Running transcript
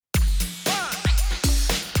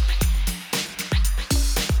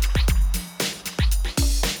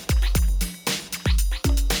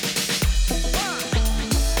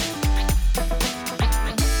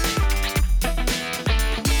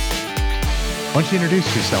Why don't you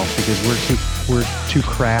introduce yourself, because we're too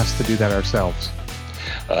crass to do that ourselves.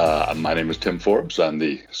 My name is Tim Forbes. I'm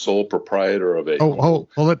the sole proprietor of a... Hold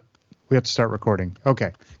it. We have to start recording.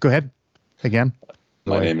 Okay, go ahead. Again.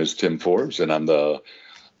 My name is Tim Forbes, and I'm the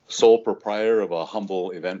sole proprietor of a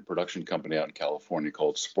humble event production company out in California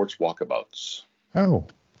called Sports Walkabouts. Oh,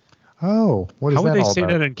 what is How would that they all say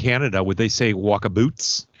about? that in Canada? Would they say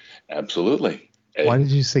walkabouts? Absolutely. Why did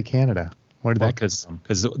you say Canada? Where did that come from?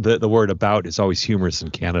 Because the word about is always humorous in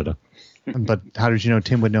Canada. But how did you know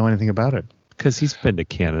Tim would know anything about it? Because he's been to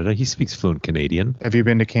Canada. He speaks fluent Canadian. Have you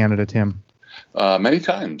been to Canada, Tim? Many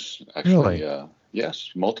times, actually. Really? Yes,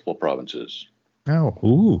 multiple provinces. No.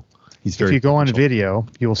 Ooh. He's very If you go on provincial. video,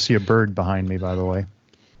 you will see a bird behind me, by the way.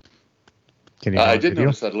 Can you go I on did video?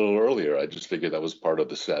 notice that a little earlier. I just figured that was part of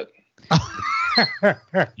the set.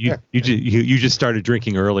 You just started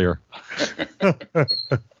drinking earlier.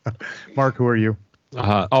 Mark, who are you?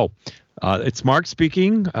 It's Mark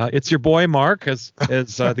speaking. It's your boy Mark, as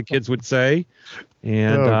the kids would say.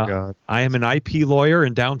 And God. I am an IP lawyer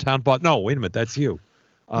in downtown Boston. No, wait a minute, that's you.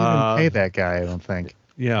 You didn't pay that guy, I don't think.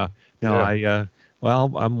 Yeah. No, Yeah.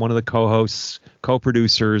 I'm one of the co-hosts,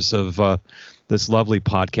 co-producers of this lovely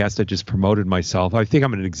podcast. I just promoted myself. I think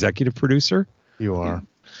I'm an executive producer. You are.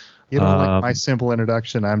 You don't like my simple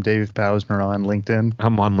introduction. I'm Dave Pausner on LinkedIn.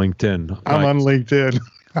 I'm on LinkedIn. I'm on LinkedIn.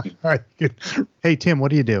 Hey, Tim, what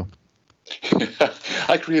do you do?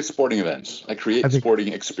 I create sporting events. I create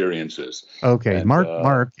sporting experiences. Okay, And,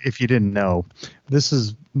 Mark, if you didn't know,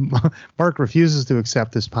 Mark refuses to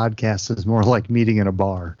accept this podcast as more like meeting in a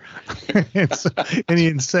bar. and he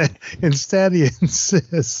instead he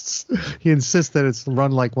insists that it's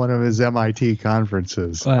run like one of his MIT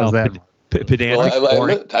conferences. How's that? Pedantic.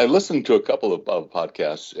 Well, I listened to a couple of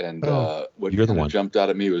podcasts, and what you're the kinda one. jumped out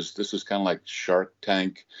at me was this is kind of like Shark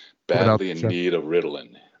Tank, badly in need of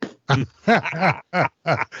Ritalin.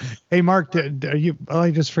 Hey, Mark, are you? Oh,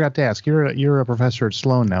 I just forgot to ask. You're a professor at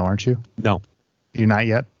Sloan now, aren't you? No, You're not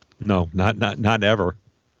yet. no, not ever.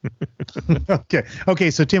 Okay.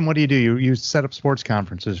 So, Tim, what do? You set up sports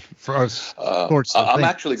conferences for us. Sports. I'm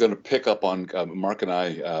actually going to pick up on Mark and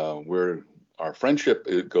I. Our friendship,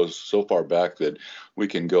 it goes so far back that we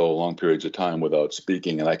can go long periods of time without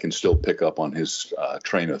speaking, and I can still pick up on his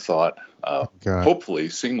train of thought, hopefully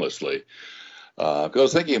seamlessly. Because I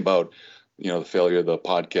was thinking about, the failure of the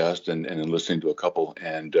podcast and listening to a couple,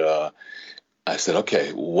 and I said,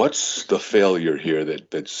 okay, what's the failure here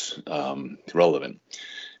that's relevant?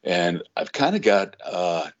 And I've kind of got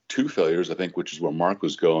two failures, I think, which is where Mark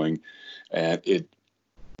was going, and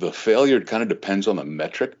the failure kind of depends on the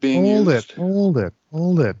metric being used. Hold it.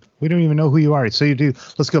 We don't even know who you are. So you do.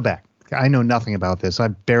 Let's go back. I know nothing about this. I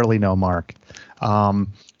barely know Mark.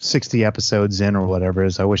 60 episodes in or whatever it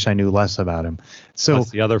is. I wish I knew less about him. So Plus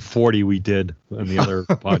the other 40 we did on the other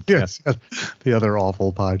podcast. Yes, the other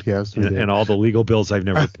awful podcast. And all the legal bills I've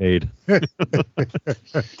never paid.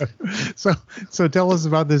 So tell us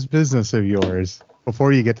about this business of yours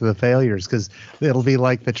before you get to the failures, because it'll be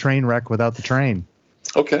like the train wreck without the train.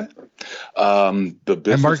 Okay. The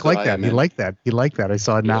business And Mark liked I that. am He in- liked that. He liked that. I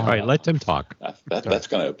saw it now. All right, let them talk. That's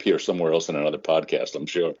going to appear somewhere else in another podcast, I'm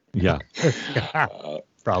sure. Yeah.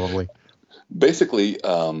 Probably. Basically,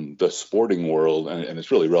 the sporting world, and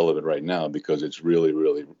it's really relevant right now because it's really,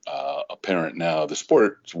 really apparent now. The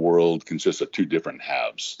sports world consists of two different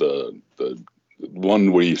halves. The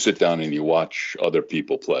one where you sit down and you watch other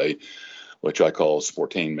people play, which I call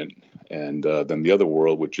sportainment, and then the other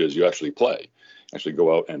world, which is you actually play. Actually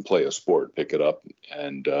go out and play a sport, pick it up,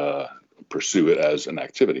 and pursue it as an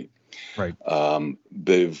activity. Right.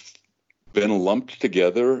 They've been lumped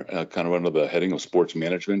together kind of under the heading of sports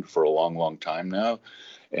management for a long, long time now.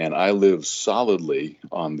 And I live solidly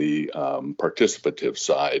on the participative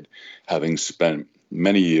side, having spent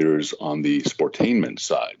many years on the sportainment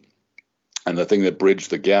side. And the thing that bridged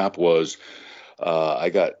the gap was I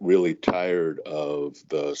got really tired of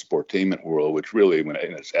the sportainment world, which really, in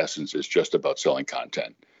its essence, is just about selling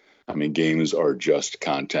content. I mean, games are just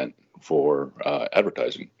content for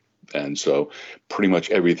advertising. And so pretty much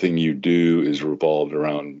everything you do is revolved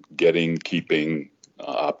around getting, keeping,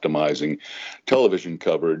 optimizing television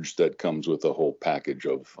coverage that comes with a whole package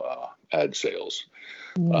of ad sales.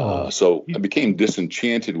 So I became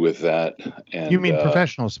disenchanted with that. And You mean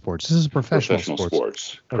professional sports? This is professional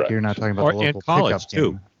sports. Correct. Okay, you're not talking about Or the in local college, pickup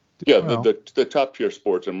too. game. Yeah, Well- the top tier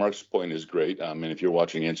sports, and Mark's point is great. I mean, if you're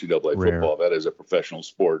watching NCAA Rare. football, that is a professional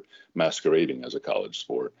sport masquerading as a college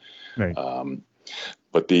sport. Right.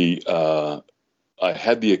 But the I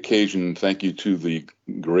had the occasion, thank you to the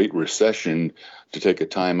Great Recession, to take a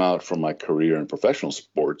time out from my career in professional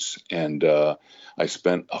sports. And I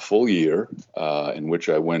spent a full year in which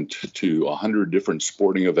I went to 100 different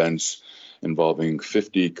sporting events involving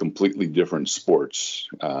 50 completely different sports.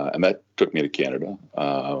 And that took me to Canada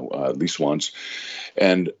at least once,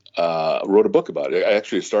 and wrote a book about it. I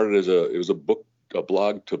actually started as a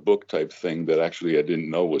blog to book type thing that actually I didn't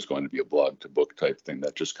know was going to be a blog to book type thing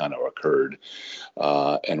that just kind of occurred.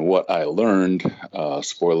 And what I learned,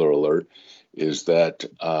 spoiler alert, is that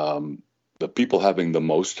the people having the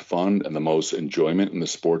most fun and the most enjoyment in the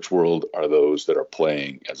sports world are those that are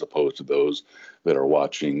playing, as opposed to those that are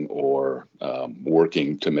watching or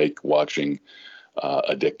working to make watching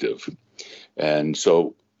addictive. And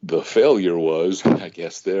so the failure was, I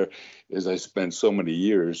guess, there is I spent so many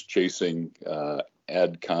years chasing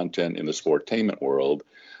ad content in the sportainment world.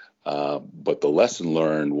 But the lesson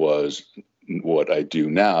learned was what I do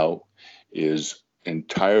now is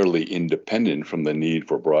entirely independent from the need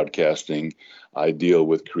for broadcasting. I deal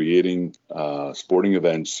with creating sporting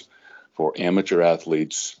events for amateur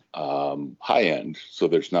athletes, high end. So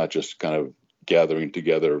there's not just kind of gathering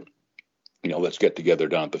together, let's get together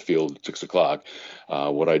down at the field at 6 o'clock.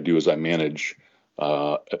 What I do is I manage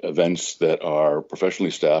events that are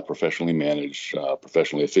professionally staffed, professionally managed,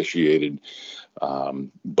 professionally officiated,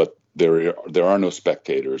 but there are no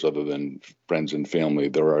spectators other than friends and family.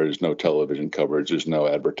 There is no television coverage. There's no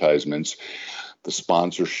advertisements. The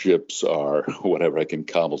sponsorships are whatever I can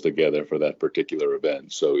cobble together for that particular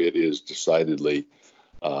event. So it is decidedly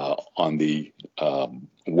on the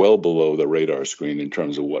well below the radar screen in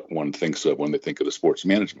terms of what one thinks of when they think of the sports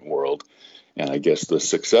management world. And I guess the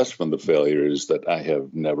success from the failure is that I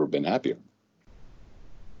have never been happier.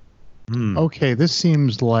 Okay, this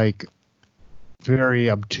seems like very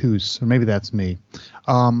obtuse, or maybe that's me.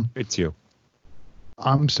 It's you.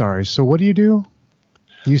 I'm sorry. So what do you do?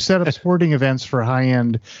 You set up sporting events for high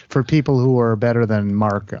end, for people who are better than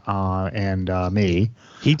Mark and me.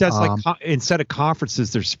 He does instead of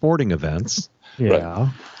conferences, there's sporting events. Yeah.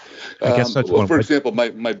 Right. I guess that's one. For example,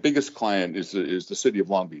 my biggest client is the city of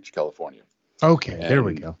Long Beach, California. Okay, And there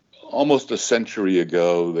we go. Almost a century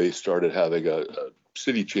ago, they started having a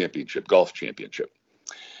city championship, golf championship.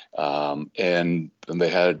 And they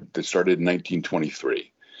started in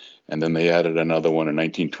 1923. And then they added another one in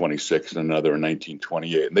 1926 and another in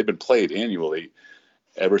 1928. And they've been played annually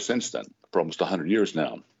ever since then, for almost 100 years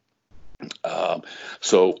now.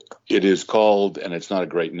 So it is called, and it's not a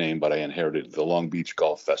great name, but I inherited the Long Beach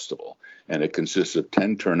Golf Festival. And it consists of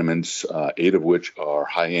 10 tournaments, 8 of which are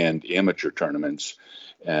high-end amateur tournaments,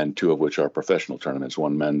 and 2 of which are professional tournaments,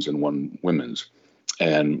 1 men's and 1 women's.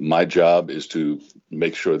 And my job is to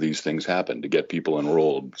make sure these things happen, to get people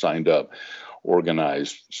enrolled, signed up,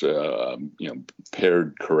 organized,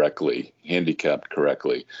 paired correctly, handicapped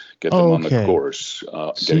correctly, get them on the course,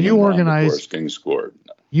 so you organize, getting scored.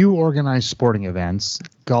 You organize sporting events,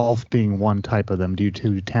 golf being one type of them. Do you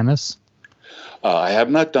do tennis? I have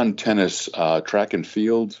not done tennis, track and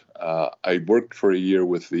field. I worked for a year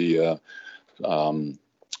with the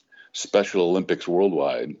Special Olympics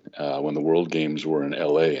Worldwide when the World Games were in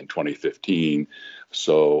LA in 2015.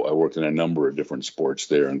 So I worked in a number of different sports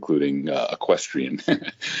there, including equestrian.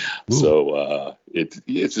 So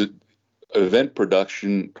event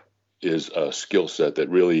production is a skill set that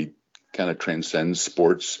really kind of transcends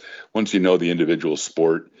sports. Once you know the individual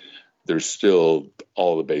sport, there's still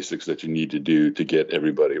all the basics that you need to do to get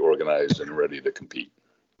everybody organized and ready to compete.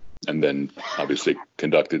 And then obviously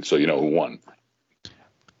conducted so you know who won.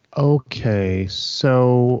 Okay,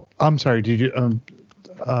 so I'm sorry. Do you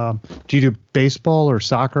do baseball or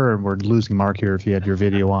soccer? And we're losing Mark here. If you had your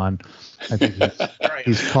video on, I think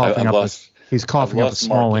he's coughing up a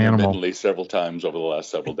small animal. Several times over the last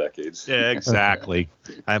several decades. Yeah, exactly.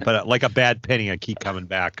 But like a bad penny, I keep coming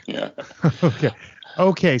back. Yeah.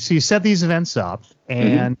 Okay. So you set these events up,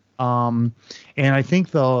 and I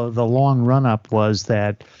think the long run up was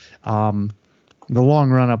that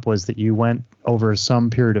you went over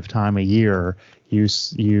some period of time, a year. You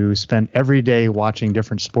spent every day watching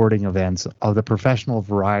different sporting events of the professional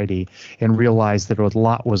variety and realized that a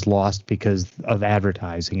lot was lost because of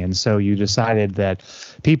advertising. And so you decided that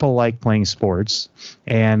people like playing sports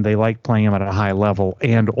and they like playing them at a high level,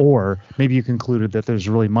 or maybe you concluded that there's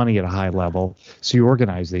really money at a high level. So you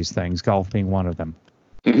organize these things, golf being one of them.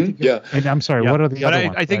 Mm-hmm. Yeah. And I'm sorry, what are the other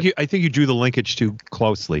ones? I think you drew the linkage too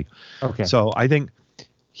closely. Okay. So I think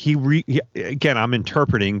again, I'm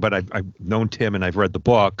interpreting, but I've known Tim and I've read the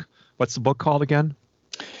book. What's the book called again?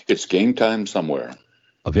 It's Game Time Somewhere.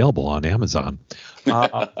 Available on Amazon.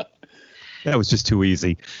 That was just too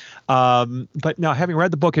easy. But now, having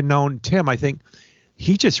read the book and known Tim, I think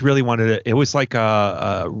he just really wanted to. It was like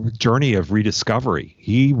a journey of rediscovery.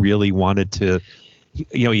 He really wanted to.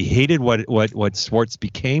 He hated what sports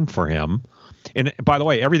became for him. And by the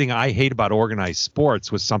way, everything I hate about organized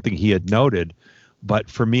sports was something he had noted. But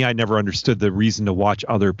for me, I never understood the reason to watch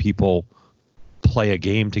other people play a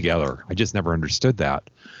game together. I just never understood that.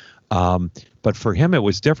 But for him, it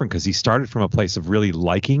was different because he started from a place of really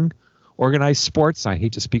liking organized sports. I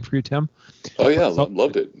hate to speak for you, Tim. Oh yeah,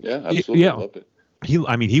 loved it. Yeah, absolutely, loved it.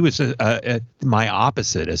 He was my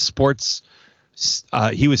opposite as sports.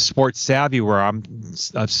 He was sports savvy, where I'm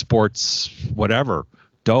sports whatever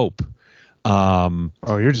dope.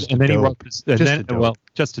 You're just and then dope. he wrote this,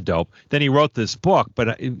 just a dope. Then he wrote this book,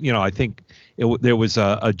 but I think there was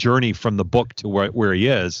a journey from the book to where he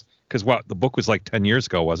is, because the book was like 10 years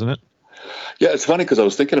ago, wasn't it? Yeah, it's funny because I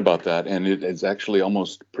was thinking about that, and it is actually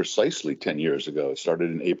almost precisely 10 years ago. It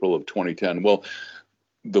started in April of 2010. Well,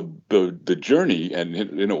 the journey, and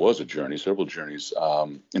it was a journey, several journeys.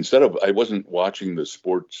 I wasn't watching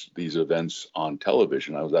these events on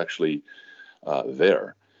television. I was actually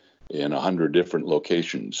there in 100 different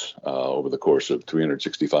locations over the course of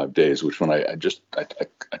 365 days, which when I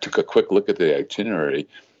took a quick look at the itinerary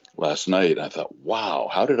last night, I thought, wow,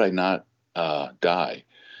 how did I not die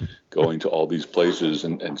going to all these places?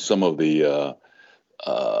 And some of the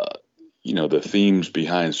the themes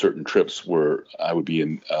behind certain trips were I would be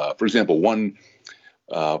in, for example, one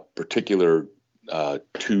particular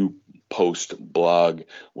two-post blog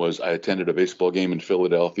was I attended a baseball game in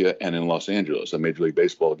Philadelphia and in Los Angeles, a Major League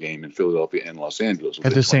Baseball game in Philadelphia and Los Angeles.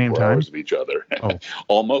 At the same time? Hours of each other. Oh.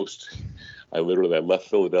 Almost. I left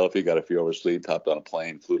Philadelphia, got a few hours sleep, hopped on a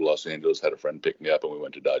plane, flew to Los Angeles, had a friend pick me up, and we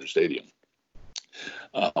went to Dodger Stadium.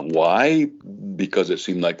 Why? Because it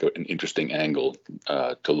seemed like an interesting angle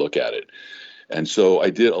to look at it. And so I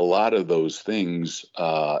did a lot of those things,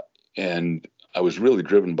 and I was really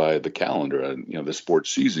driven by the calendar and the sports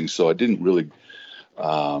season. So I didn't really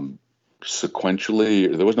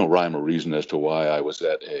sequentially. There was no rhyme or reason as to why I was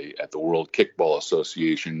at the World Kickball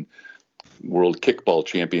Association World Kickball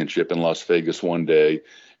Championship in Las Vegas one day,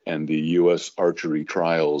 and the U.S. Archery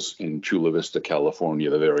Trials in Chula Vista, California,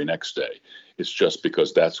 the very next day. It's just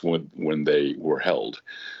because that's when they were held.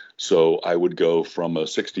 So I would go from a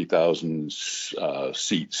 60,000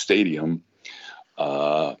 seat stadium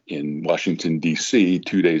in Washington, D.C.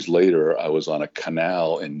 2 days later, I was on a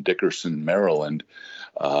canal in Dickerson, Maryland,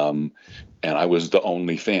 and I was the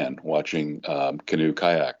only fan watching canoe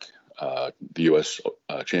kayak, the U.S.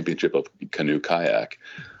 Championship of Canoe Kayak.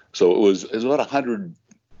 So it was about 100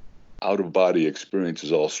 out-of-body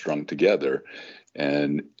experiences all strung together,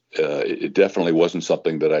 and it definitely wasn't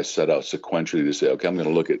something that I set out sequentially to say, okay, I'm going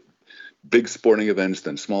to look at big sporting events,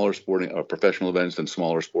 then smaller professional events, then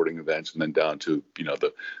smaller sporting events, and then down to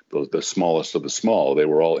the smallest of the small. They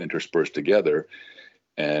were all interspersed together,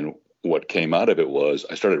 and what came out of it was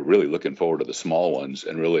I started really looking forward to the small ones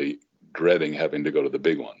and really dreading having to go to the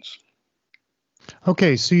big ones.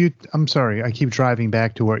 Okay, so I'm sorry, I keep driving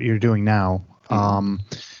back to what you're doing now.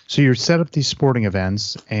 So you're set up these sporting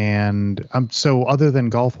events, and so other than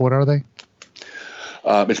golf, what are they?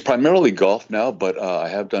 It's primarily golf now, but I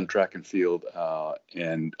have done track and field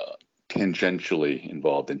and tangentially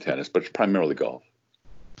involved in tennis, but it's primarily golf.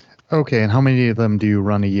 Okay, and how many of them do you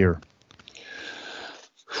run a year?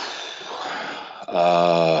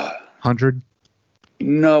 100?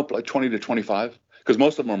 No, like 20 to 25, because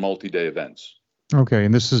most of them are multi-day events. Okay,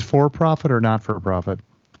 and this is for profit or not for profit?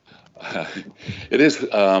 It is.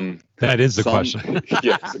 That is the question.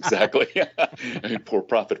 Yes, exactly. I mean, for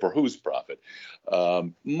profit, for whose profit?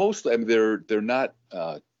 Mostly, I mean, they're not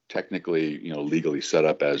technically, legally set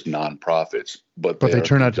up as nonprofits, but they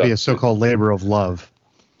turn out to be a so-called labor of love.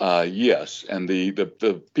 Yes, and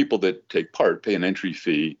the people that take part pay an entry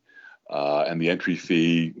fee, and the entry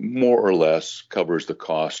fee more or less covers the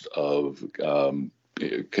cost of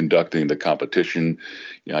conducting the competition.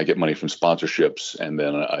 I get money from sponsorships, and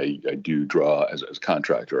then I do draw as a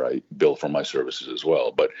contractor. I bill for my services as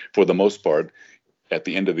well. But for the most part, at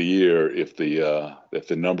the end of the year, if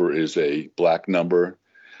the number is a black number,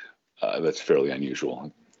 that's fairly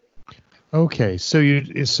unusual. Okay,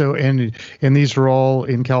 and these are all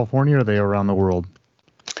in California, or are they around the world?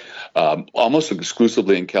 Almost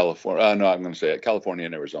exclusively in California. No, I'm going to say California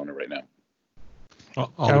and Arizona right now.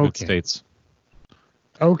 All the good states.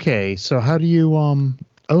 Okay, so how do you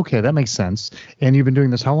okay, that makes sense. And you've been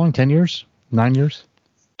doing this how long? 10 years? 9 years?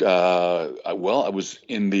 Well, I was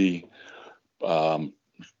in the the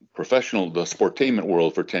sportainment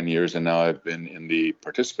world for 10 years, and now I've been in the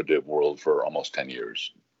participative world for almost 10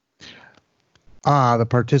 years. The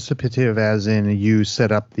participative, as in you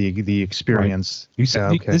set up the experience. You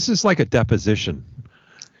said okay. this is like a deposition.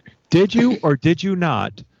 Did you or did you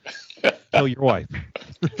not kill your wife?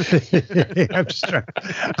 I'm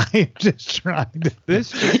just trying to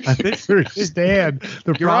understand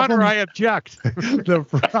the Your problem. Honor, I object. The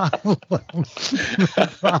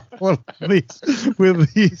problem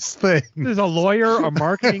with these things. There's a lawyer, a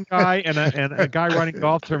marketing guy, and a guy running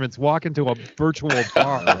golf tournaments walk into a virtual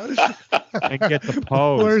bar and get the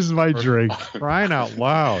pose. Where's my drink? Crying out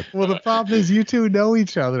loud. Well, the problem is you two know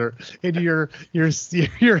each other, and you're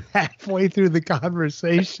halfway through the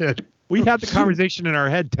conversation. We had the conversation in our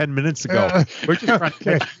head 10 minutes ago. We're just trying to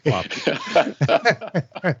catch you up.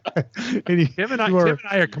 Tim and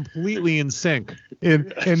I are completely in sync.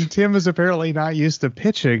 And Tim is apparently not used to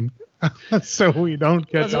pitching, so we don't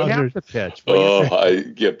get We under. have to pitch.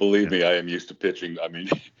 Believe me, I am used to pitching. I mean,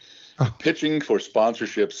 pitching for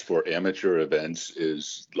sponsorships for amateur events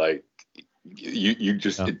is like you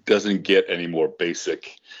just it doesn't get any more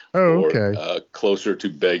basic or closer to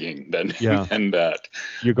begging than that.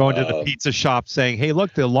 You're going to the pizza shop saying, "Hey,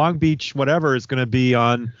 look, the Long Beach whatever is going to be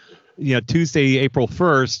on, Tuesday, April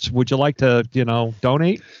 1st. Would you like to,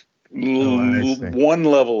 donate?" One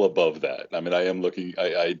level above that. I mean, I am looking.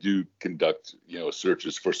 I do conduct,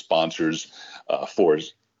 searches for sponsors for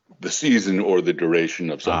the season or the duration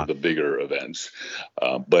of some of the bigger events,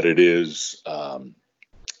 but it is.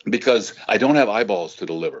 Because I don't have eyeballs to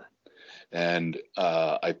deliver. And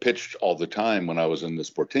I pitched all the time when I was in the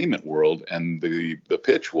sportainment world. And the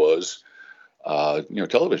pitch was,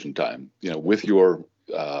 television time. With your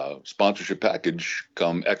sponsorship package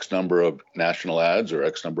come X number of national ads or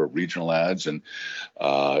X number of regional ads and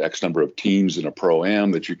X number of teams in a pro-am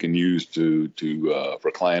that you can use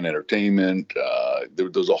for client entertainment. There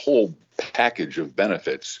was a whole package of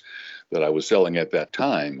benefits that I was selling at that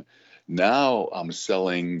time. Now I'm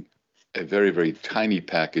selling a very, very tiny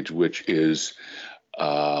package, which is,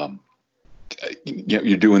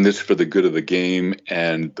 you're doing this for the good of the game,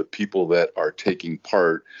 and the people that are taking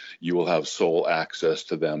part, you will have sole access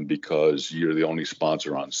to them because you're the only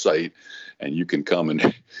sponsor on site, and you can come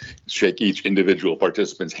and shake each individual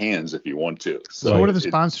participant's hands if you want to. So what do the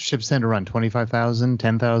sponsorships tend to run? 25,000,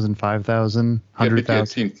 10,000, 5,000,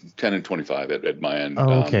 100,000? 10 and 25 at my end.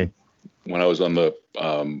 Oh, okay. When I was on the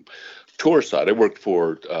tour side, I worked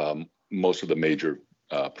for most of the major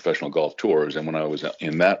professional golf tours. And when I was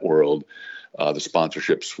in that world, the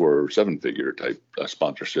sponsorships were seven-figure type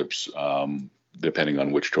sponsorships, depending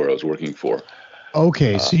on which tour I was working for.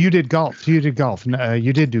 Okay, so you did golf. You did golf,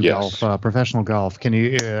 professional golf. Can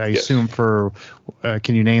you, assume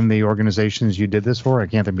can you name the organizations you did this for? I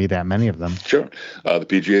can't there be that many of them. Sure. The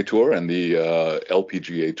PGA Tour and the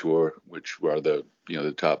LPGA Tour, which are the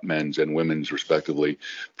top men's and women's, respectively,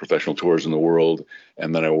 professional tours in the world.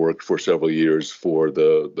 And then I worked for several years for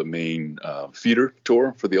the main feeder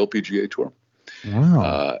tour for the LPGA Tour.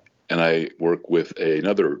 Wow. And I work with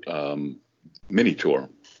another mini tour,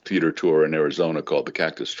 feeder tour in Arizona called the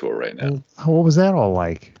Cactus Tour right now. What was that all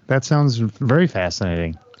like? That sounds very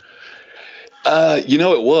fascinating.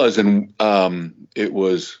 It was, and it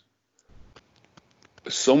was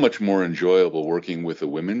so much more enjoyable working with the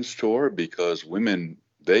women's tour because women,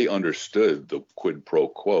 they understood the quid pro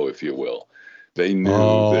quo, if you will. They knew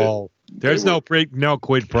that there's no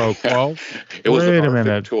quid pro quo. It was Wait a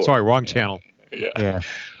minute. tour. Sorry, wrong channel. Yeah.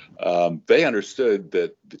 They understood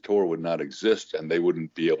that the tour would not exist and they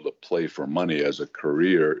wouldn't be able to play for money as a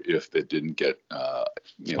career if they didn't get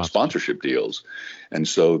sponsorship deals. And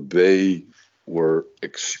so they were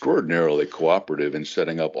extraordinarily cooperative in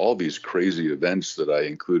setting up all these crazy events that I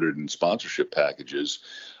included in sponsorship packages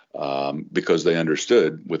because they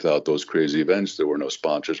understood without those crazy events, there were no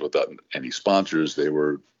sponsors. Without any sponsors, they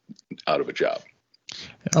were out of a job.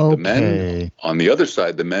 Okay. The men, on the other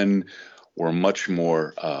side, the men were much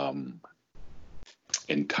more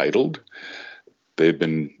entitled. They've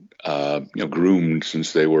been groomed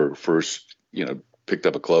since they were first, picked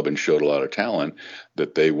up a club and showed a lot of talent,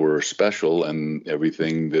 that they were special, and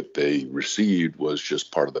everything that they received was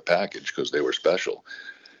just part of the package because they were special.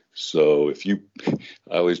 So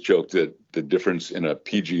I always joke that the difference in a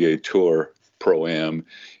PGA Tour Pro-Am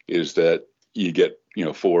is that you get,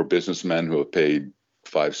 4 businessmen who have paid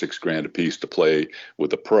 $5-6 grand a piece to play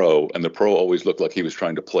with a pro, and the pro always looked like he was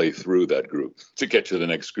trying to play through that group to get to the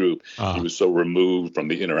next group. He was so removed from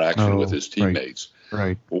the interaction with his teammates.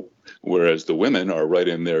 Right. Whereas the women are right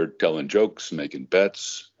in there telling jokes, making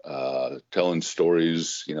bets, telling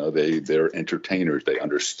stories. They're entertainers. They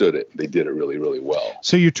understood it. They did it really, really well.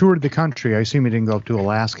 So you toured the country. I assume you didn't go up to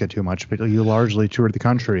Alaska too much, but you largely toured the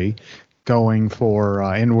country. going for,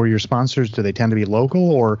 and were your sponsors, do they tend to be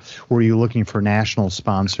local, or were you looking for national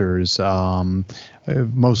sponsors,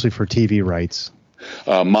 mostly for TV rights?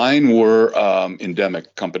 Mine were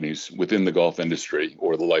endemic companies within the golf industry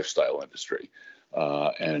or the lifestyle industry.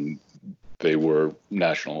 And they were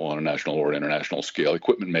national on a national or international scale,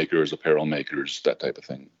 equipment makers, apparel makers, that type of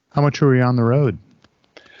thing. How much were you on the road?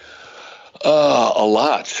 A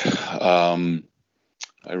lot.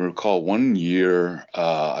 I recall one year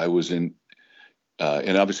I was in,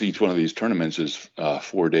 and obviously each one of these tournaments is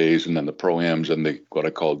 4 days, and then the pro-ams and what I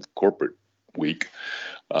called corporate week,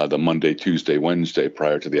 the Monday, Tuesday, Wednesday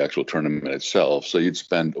prior to the actual tournament itself. So you'd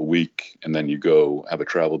spend a week, and then you go have a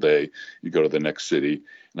travel day, you go to the next city.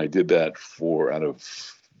 And I did that out of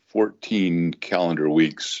 14 calendar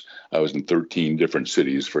weeks. I was in 13 different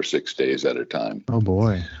cities for 6 days at a time. Oh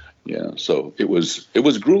boy. Yeah. So it was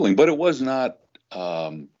grueling, but it was not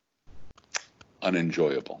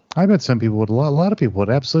unenjoyable. I bet some people a lot of people would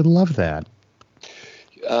absolutely love that.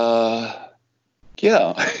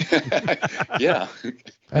 Yeah. Yeah.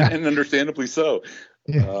 And understandably so.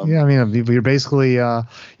 Yeah, I mean, you're basically you're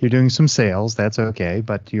doing some sales. That's okay,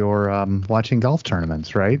 but you're watching golf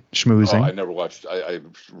tournaments, right? Schmoozing. Oh, I never watched. I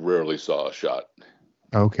rarely saw a shot.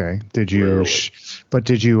 Okay. Did you? But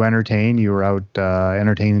did you entertain? You were out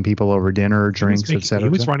entertaining people over dinner, drinks, etc. He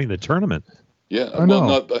was running the tournament. Yeah. Oh, well,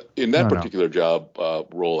 no. not in that particular job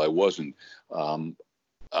role. I wasn't.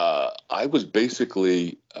 I was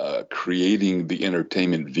basically creating the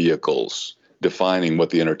entertainment vehicles, defining what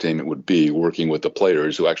the entertainment would be, working with the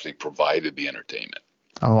players who actually provided the entertainment.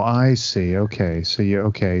 Oh, I see. Okay.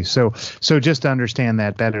 So just to understand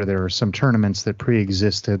that better, there are some tournaments that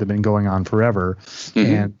pre-existed, have been going on forever.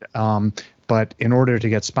 Mm-hmm. And but in order to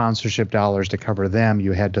get sponsorship dollars to cover them,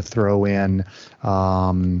 you had to throw in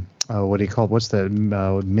what do you call it? What's the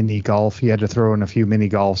mini golf? You had to throw in a few mini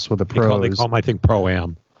golfs with the pros. They call them, I think,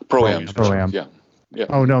 Pro-Am. Pro-Am. Yeah.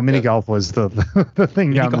 Oh no, mini golf was the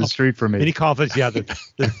thing down the street for me. Mini golf is the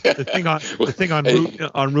thing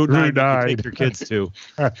on Route 9 you take your kids to.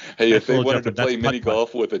 Hey, if they wanted to play mini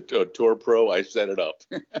golf with a tour pro, I set it up.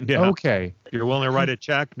 Yeah. Okay. If you're willing to write a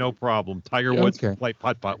check, no problem. Tiger Woods can play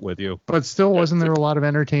putt-putt with you. But still, wasn't there a lot of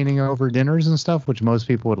entertaining over dinners and stuff, which most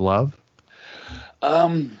people would love?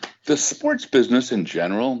 The sports business in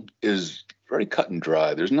general is very cut and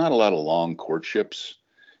dry. There's not a lot of long courtships.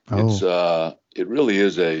 Oh. It really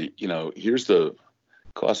is here's the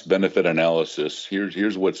cost benefit analysis.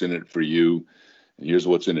 Here's what's in it for you. Here's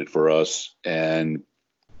what's in it for us. And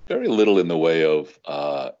very little in the way of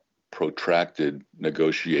protracted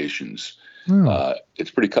negotiations.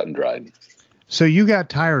 It's pretty cut and dried. So you got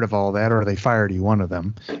tired of all that, or they fired you, one of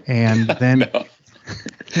them. And then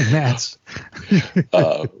that's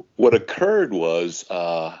what occurred was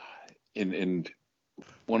in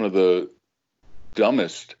one of the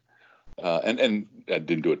dumbest, and I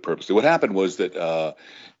didn't do it purposely. What happened was that,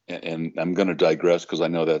 and I'm going to digress because I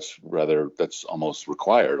know that's almost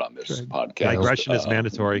required on this podcast. Digression is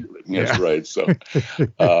mandatory. That's right. So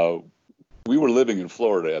we were living in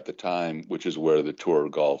Florida at the time, which is where the tour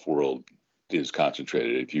golf world is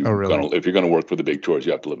concentrated. If you're going to work for the big tours,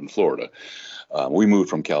 you have to live in Florida. We moved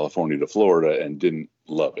from California to Florida and didn't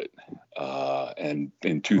love it. And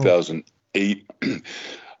in 2008,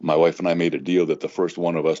 my wife and I made a deal that the first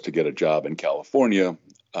one of us to get a job in California,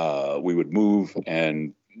 we would move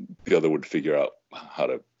and the other would figure out how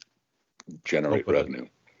to generate revenue.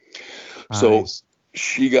 Nice. So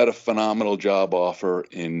she got a phenomenal job offer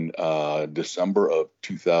in December of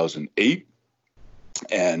 2008.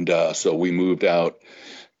 And so we moved out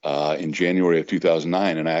in January of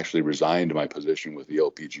 2009, and I actually resigned my position with the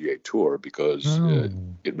LPGA Tour because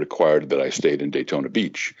it required that I stayed in Daytona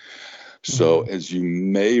Beach. So as you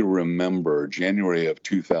may remember, January of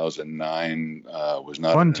 2009 was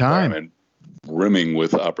not fun an time, environment brimming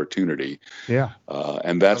with opportunity. Yeah.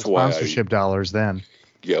 And that's why sponsorship dollars then.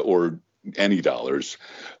 Yeah, or any dollars.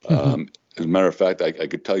 As a matter of fact, I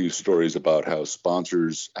could tell you stories about how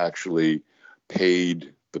sponsors actually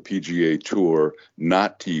paid the PGA Tour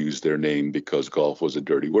not to use their name because golf was a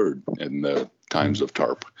dirty word in the times of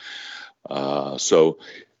TARP. So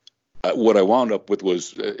what I wound up with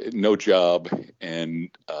was no job, and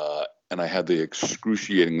I had the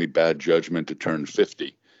excruciatingly bad judgment to turn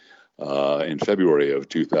 50 in February of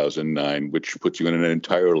 2009, which puts you in an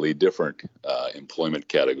entirely different employment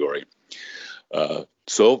category.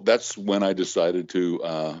 So that's when I decided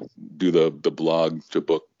to do the blog to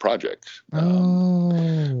book project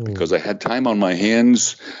because I had time on my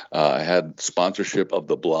hands. I had sponsorship of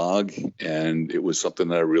the blog, and it was something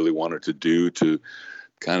that I really wanted to do to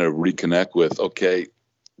kind of reconnect with, okay,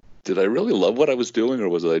 did I really love what I was doing, or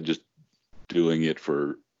was I just doing it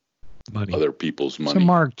for Money. other people's money. So,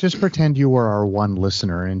 Mark, just pretend you were our one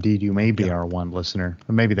listener. Indeed, you may be our one listener.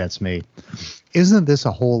 Or maybe that's me. Isn't this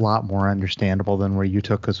a whole lot more understandable than where you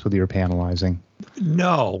took us with your panelizing?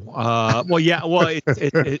 No. Well, yeah. Well,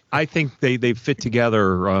 I think they fit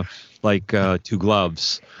together like two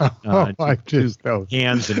gloves. I just know.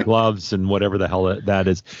 Hands and gloves and whatever the hell that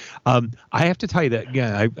is. I have to tell you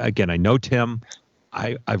that I know Tim.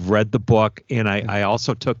 I've read the book, and I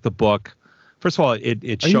also took the book. First of all,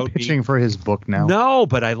 it Are showed you pitching me. for his book now? No,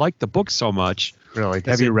 but I like the book so much. Really?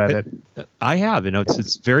 Have you read it? I have. You know,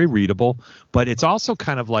 it's very readable, but it's also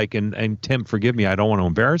kind of like, and Tim, forgive me, I don't want to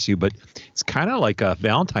embarrass you, but it's kind of like a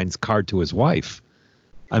Valentine's card to his wife.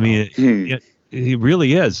 I mean, it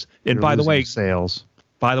really is. And You're by the way, losing sales.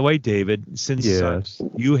 by the way, David, since Yes.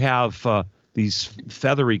 you have these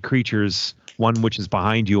feathery creatures, one which is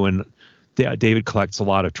behind you, and David collects a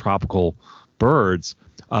lot of tropical birds.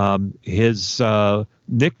 His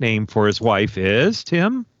nickname for his wife is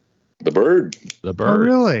Tim? The bird. The Oh, bird.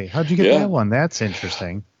 really? How'd you get Yeah. that one? That's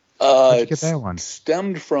interesting. How'd you get that one?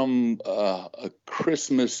 Stemmed from a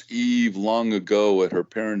Christmas Eve long ago at her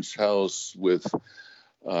parents' house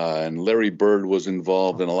and Larry Bird was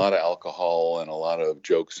involved in a lot of alcohol and a lot of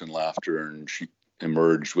jokes and laughter, and she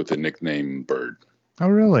emerged with the nickname Bird. Oh,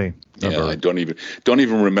 really? Yeah, I don't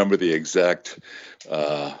even remember the exact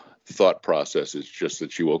thought process. It's just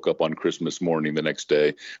that she woke up on Christmas morning the next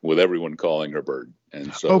day with everyone calling her Bird,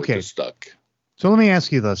 and so Okay. it just stuck. So let me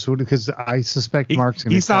ask you this, because I suspect Mark's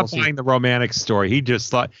going to He's not buying the romantic story. He just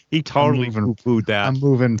thought he totally moving- poo-pooed that. I'm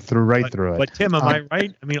moving through through it. But Tim, am I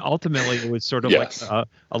right? I mean, ultimately, it was sort of Yes. like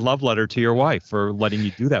a love letter to your wife for letting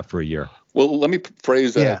you do that for a year. Well, let me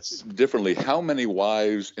phrase that Yes. differently. How many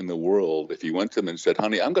wives in the world, if you went to them and said,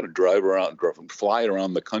 honey, I'm going to fly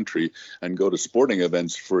around the country and go to sporting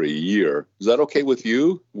events for a year, is that okay with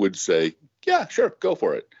you? Would say, yeah, sure, go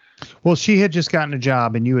for it. Well, she had just gotten a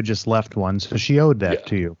job and you had just left one, so she owed that Yeah.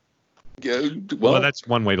 to you. Yeah, Well, that's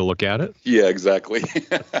one way to look at it. yeah, exactly.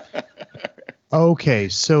 Okay,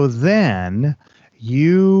 so then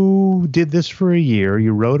you did this for a year,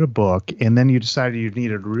 you wrote a book, and then you decided you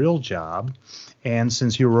needed a real job. And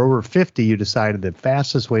since you were over 50, you decided the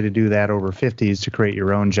fastest way to do that over 50 is to create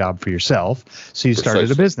your own job for yourself. So you started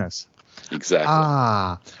a Precisely. business.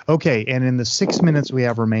 Exactly. Okay. And in the 6 minutes we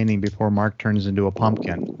have remaining before Mark turns into a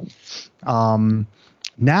pumpkin,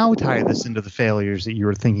 now tie this into the failures that you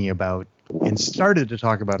were thinking about and started to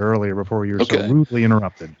talk about earlier before you were so Okay. rudely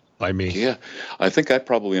interrupted. By me. Yeah, I think I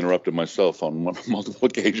probably interrupted myself on multiple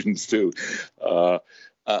occasions too. I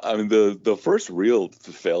mean, the first real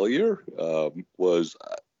failure was,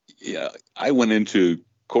 I went into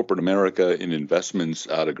corporate America in investments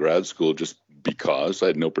out of grad school just because I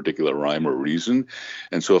had no particular rhyme or reason.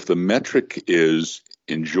 And so if the metric is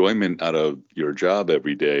enjoyment out of your job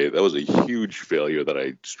every day, that was a huge failure that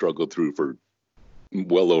I struggled through for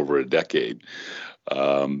well over a decade.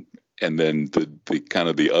 And then the kind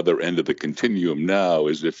of the other end of the continuum now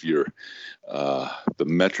is if you're the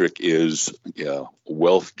metric is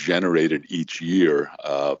wealth generated each year.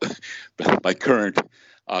 My current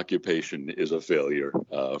occupation is a failure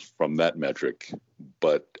from that metric,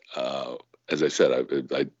 but as I said,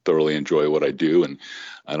 I thoroughly enjoy what I do, and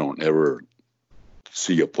I don't ever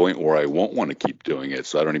see a point where I won't want to keep doing it.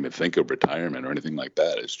 So I don't even think of retirement or anything like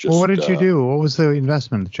that. It's just. Well, what did you do? What was the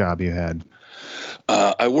investment job you had?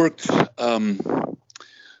 I worked. I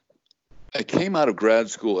came out of grad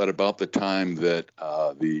school at about the time that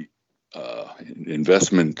the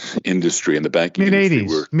investment industry and the banking industry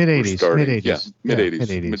were starting.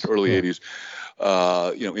 Mid-'80s, early 80s.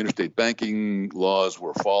 Interstate banking laws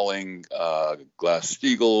were falling.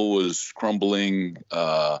 Glass-Steagall was crumbling.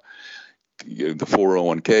 The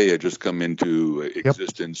 401k had just come into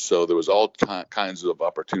existence. So there was all kinds of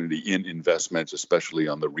opportunity in investments, especially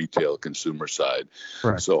on the retail consumer side.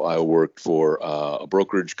 Correct. So I worked for a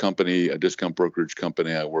brokerage company, a discount brokerage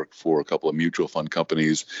company. I worked for a couple of mutual fund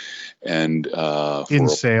companies. And in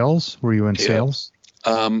sales? Were you in sales?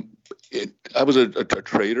 I was a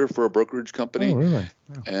trader for a brokerage company. Oh, really?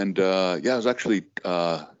 Oh. And I was actually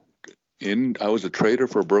I was a trader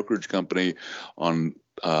for a brokerage company on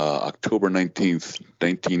October 19th,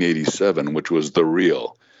 1987, which was the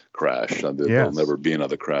real crash. There'll never be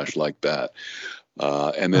another crash like that.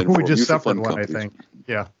 And then we just suffered one, I think.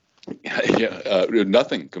 Yeah.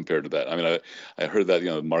 Nothing compared to that. I mean, I heard that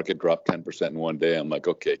the market dropped 10% in one day. I'm like,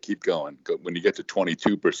 okay, keep going. When you get to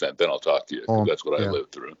 22%, then I'll talk to you. That's what I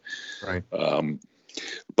lived through. Right.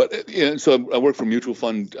 So I worked for mutual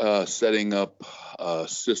fund, setting up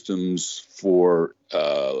systems for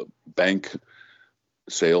bank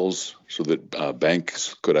sales so that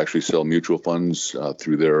banks could actually sell mutual funds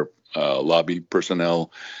through their lobby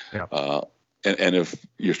personnel. Yeah. And if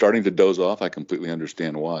you're starting to doze off, I completely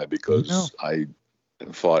understand why, because I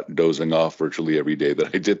fought dozing off virtually every day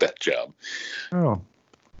that I did that job. Oh,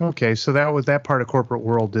 okay. So that part of corporate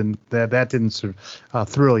world didn't sort of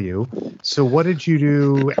thrill you. So what did you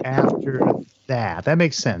do after that? That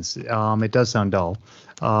makes sense. It does sound dull.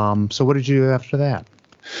 So what did you do after that?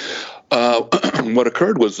 What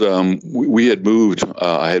occurred was we had moved.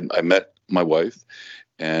 I met my wife,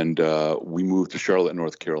 and we moved to Charlotte,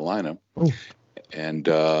 North Carolina. Ooh. And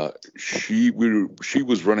she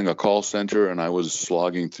was running a call center, and I was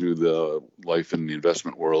slogging through the life in the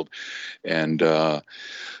investment world. And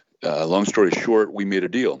long story short, we made a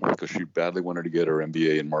deal because she badly wanted to get her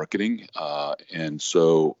MBA in marketing. And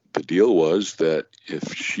so the deal was that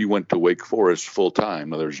if she went to Wake Forest full time,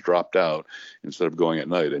 in other words, dropped out instead of going at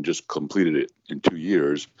night and just completed it in 2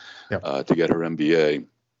 years to get her MBA,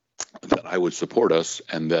 that I would support us,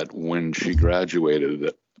 and that when she graduated,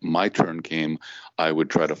 that my turn came, I would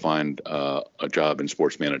try to find a job in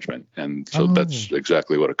sports management. And so that's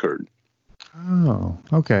exactly what occurred. Oh,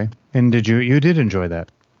 okay. And you did enjoy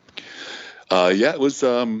that? Yeah, it was,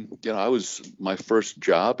 I was my first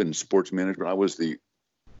job in sports management. I was the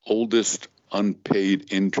oldest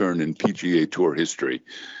unpaid intern in PGA Tour history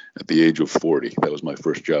at the age of 40. That was my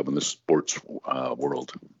first job in the sports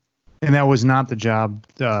world. And that was not the job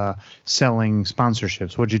selling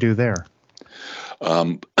sponsorships. What'd you do there?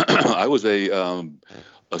 I was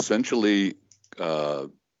essentially a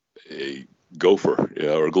gopher,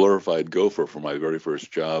 or a glorified gopher for my very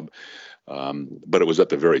first job. But it was at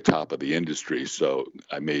the very top of the industry, so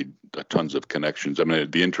I made tons of connections. I mean,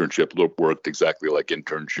 the internship worked exactly like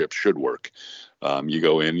internships should work. You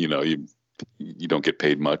go in, you don't get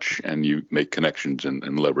paid much, and you make connections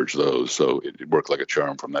and leverage those. So it worked like a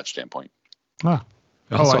charm from that standpoint. Ah.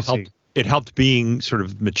 I see. It helped being sort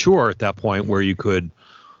of mature at that point, where you could,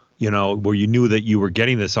 where you knew that you were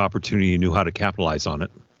getting this opportunity, you knew how to capitalize on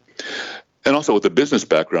it. And also with the business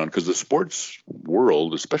background, because the sports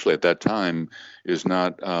world, especially at that time, is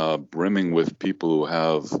not brimming with people who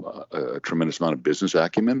have a tremendous amount of business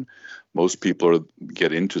acumen. Most people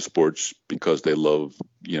get into sports because they love,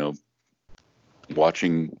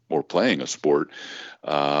 watching or playing a sport.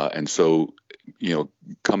 And so,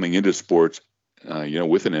 coming into sports,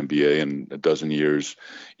 with an MBA and a dozen years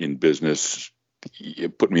in business,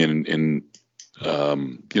 it put me in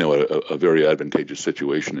a very advantageous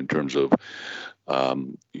situation in terms of,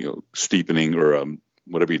 steepening or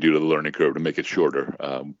whatever you do to the learning curve to make it shorter.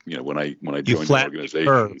 When I joined the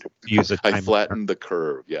organization, I flattened the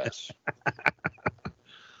curve. Yes.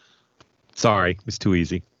 Sorry, it was too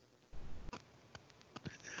easy.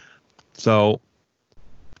 So,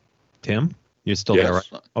 Tim, you're still there,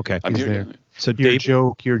 right? Okay, I'm here. So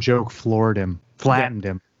your joke floored him, flattened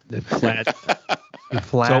him. You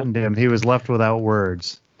flattened him. He was left without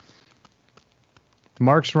words.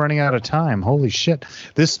 Mark's running out of time. Holy shit.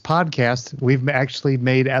 This podcast, we've actually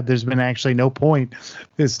there's been actually no point.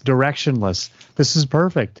 It's directionless. This is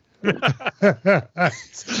perfect.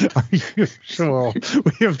 Unusual.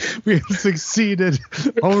 We have succeeded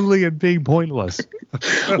only in being pointless.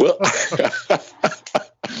 Well,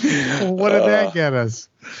 what did that get us?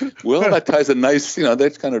 Well, that ties a nice,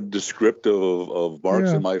 that's kind of descriptive of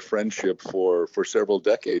Mark's and my friendship for several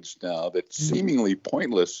decades now, that seemingly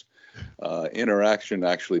pointless interaction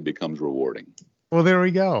actually becomes rewarding. Well, there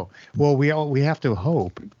we go. Well, we have to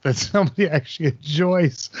hope that somebody actually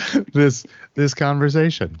enjoys this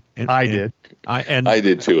conversation. I did. I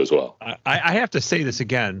did too as well. I have to say this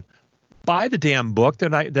again. Buy the damn book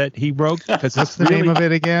that he wrote, because what's the name of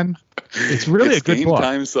it again? It's really a good book. Game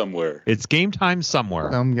Time Somewhere. It's Game Time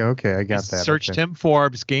Somewhere. Okay, I got that. Search Tim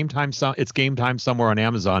Forbes, Game Time. It's Game Time Somewhere on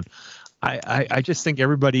Amazon. I just think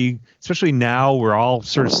everybody, especially now, we're all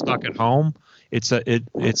sort of stuck at home. It's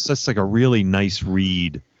just like a really nice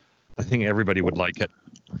read. I think everybody would like it.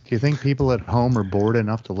 Do you think people at home are bored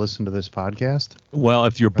enough to listen to this podcast? Well,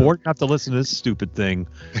 if you're bored enough to listen to this stupid thing,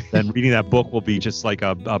 then reading that book will be just like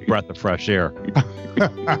a breath of fresh air.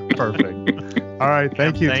 Perfect. All right.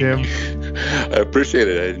 Thank you, Tim. I appreciate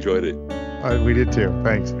it. I enjoyed it. We did too.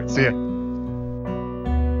 Thanks. See ya.